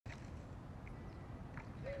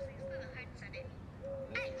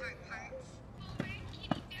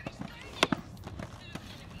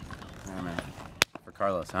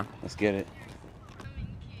Carlos, huh? Let's get it.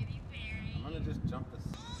 I'm gonna just jump this.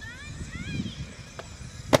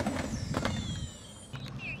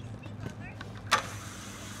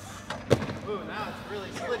 Ooh, now it's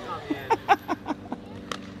really slick on the end.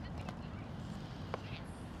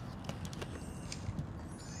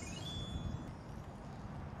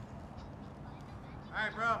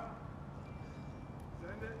 Alright, bro.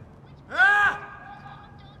 Send it. Ah!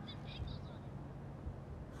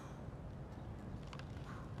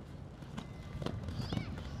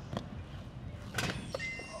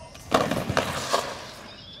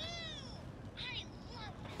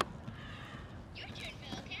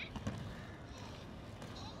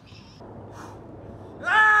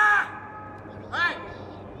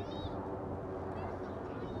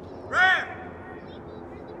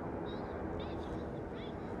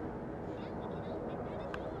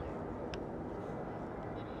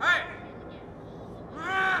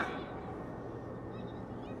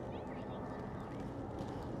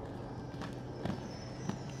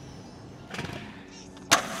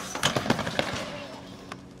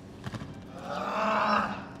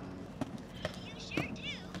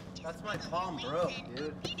 That's my palm broke,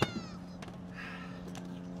 dude.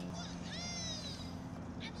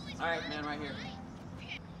 Alright, man, right here.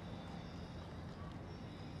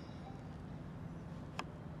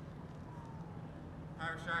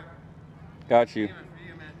 Alright, Rashad. Got you.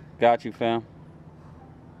 Got you, fam.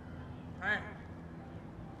 Alright.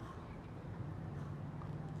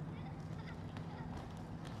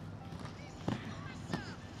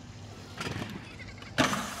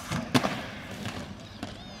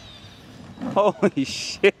 Holy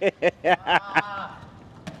shit. That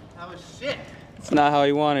was shit. It's not how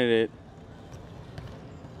he wanted it.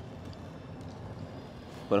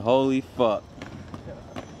 But holy fuck.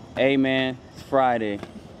 Hey man, it's Friday.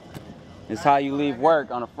 It's how you leave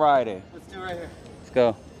work on a Friday. Let's do it right here. Let's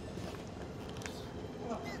go.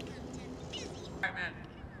 Alright, man.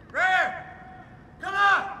 Right here! Come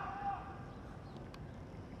on!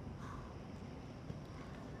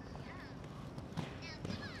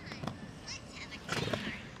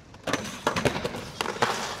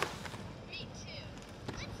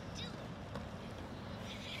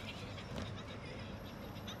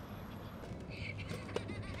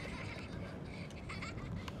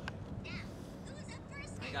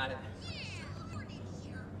 I got it.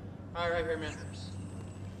 Alright, right here, man.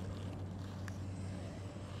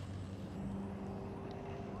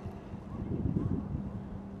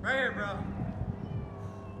 Right here, bro.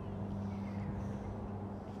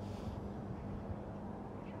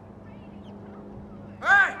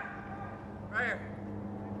 Alright! Right here.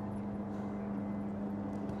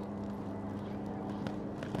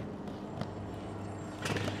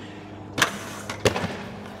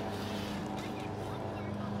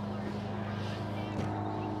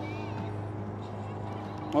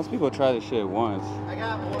 Most people try this shit once. I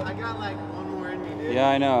got like one more in me, dude. Yeah,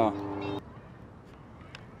 I know.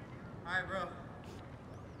 Alright, bro.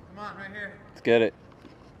 Come on, right here. Let's get it.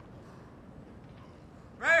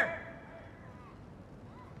 Right here!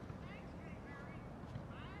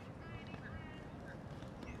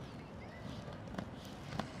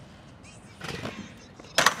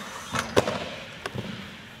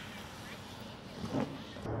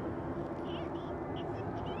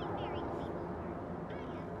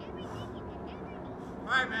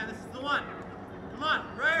 Alright, man, this is the one. Come on,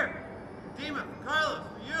 right here. Dima, Carlos,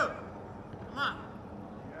 for you. Come on.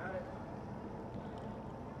 Got it.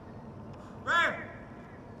 Right here.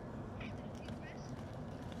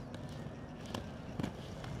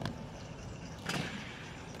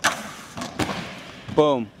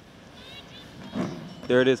 Boom.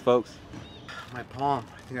 There it is, folks. My palm.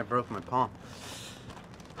 I think I broke my palm.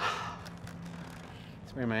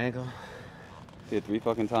 Sprained my ankle. Did 3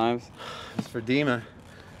 fucking times. It's for Dima.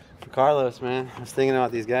 For Carlos, man. I was thinking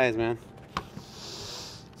about these guys, man.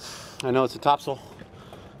 I know it's a topsoil.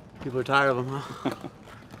 People are tired of them, huh?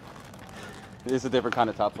 It's a different kind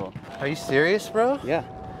of topsoil. Are you serious, bro? Yeah.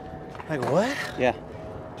 Like what? Yeah.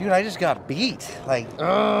 Dude, I just got beat. Like,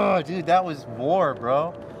 oh, dude, that was war,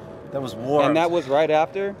 bro. That was war. And that was right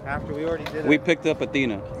after? After we already did it. We picked up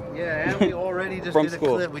Athena. Yeah, and we already just From did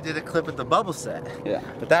school. a clip. We did a clip at the bubble set. Yeah.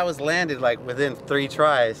 But that was landed like within 3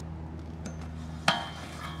 tries.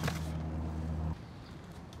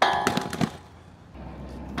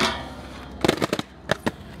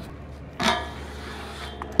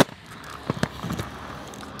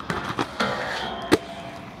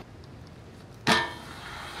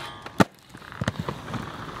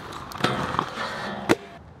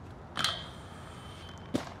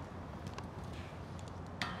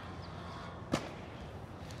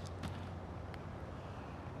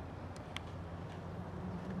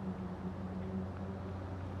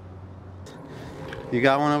 You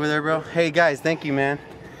got one over there, bro? Hey guys, thank you, man.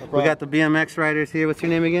 No We got the BMX riders here. What's your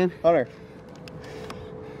name again? Hunter.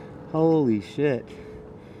 Holy shit.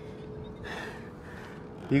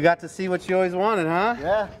 You got to see what you always wanted, huh?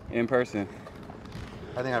 Yeah. In person.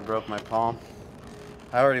 I think I broke my palm.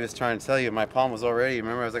 I already was trying to tell you, my palm was already,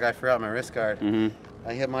 remember I was like, I forgot my wrist guard.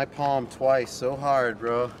 I hit my palm twice so hard,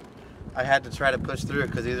 bro. I had to try to push through it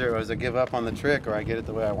because either it was a give up on the trick or I get it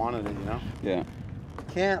the way I wanted it, you know? Yeah.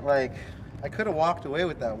 Can't like, I could have walked away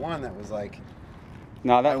with that one that was like.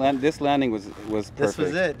 No, this landing was perfect. This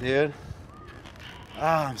was it, dude.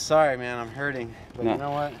 Ah, I'm sorry, man, I'm hurting. But No. you know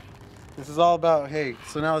what? This is all about, hey,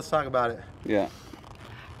 so now let's talk about it. Yeah.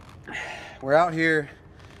 We're out here.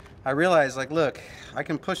 I realized, like, look, I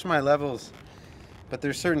can push my levels, but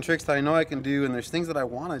there's certain tricks that I know I can do, and there's things that I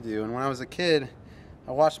want to do. And when I was a kid,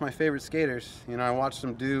 I watched my favorite skaters. You know, I watched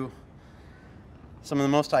them do some of the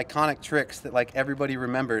most iconic tricks that, like, everybody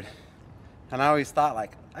remembered. And I always thought,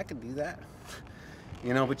 like, I could do that.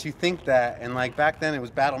 You know, but you think that, and, like, back then it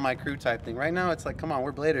was battle my crew type thing. Right now it's like, come on,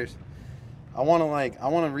 we're bladers. I want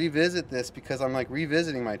to revisit this because I'm, like,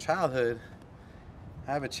 revisiting my childhood.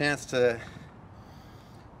 I have a chance to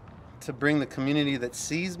bring the community that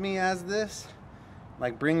sees me as this,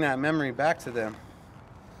 like, bring that memory back to them.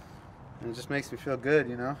 And it just makes me feel good,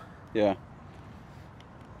 you know? Yeah.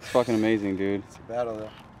 It's fucking amazing, dude. It's a battle, though.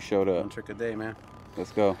 Showed up. One trick a day, man.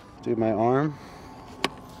 Let's go. Dude, my arm,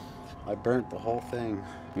 I burnt the whole thing.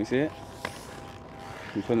 Let me see it.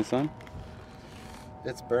 You put in the sun?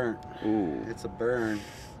 It's burnt. Ooh. It's a burn.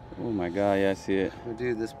 Oh my God, yeah, I see it.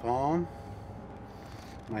 Dude, this palm,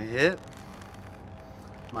 my hip,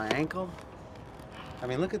 my ankle. I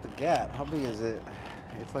mean, look at the gap. How big is it?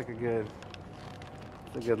 It's like a good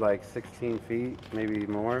like 16 feet, maybe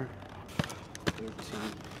more. 13,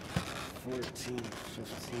 14,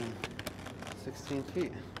 15, 16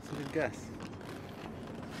 feet. That's a good guess.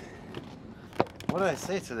 What did I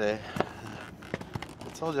say today? I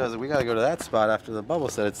told you, I was like, we gotta go to that spot after the bubble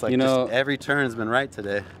set. It's like, you know, just every turn's been right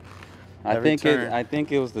today. I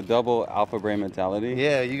think it was the double alpha brain mentality.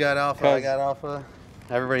 Yeah, you got alpha, I got alpha.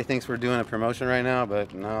 Everybody thinks we're doing a promotion right now,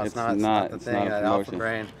 but no, it's not. It's not the thing. That alpha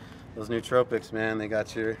brain, those nootropics, man, they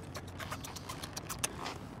got your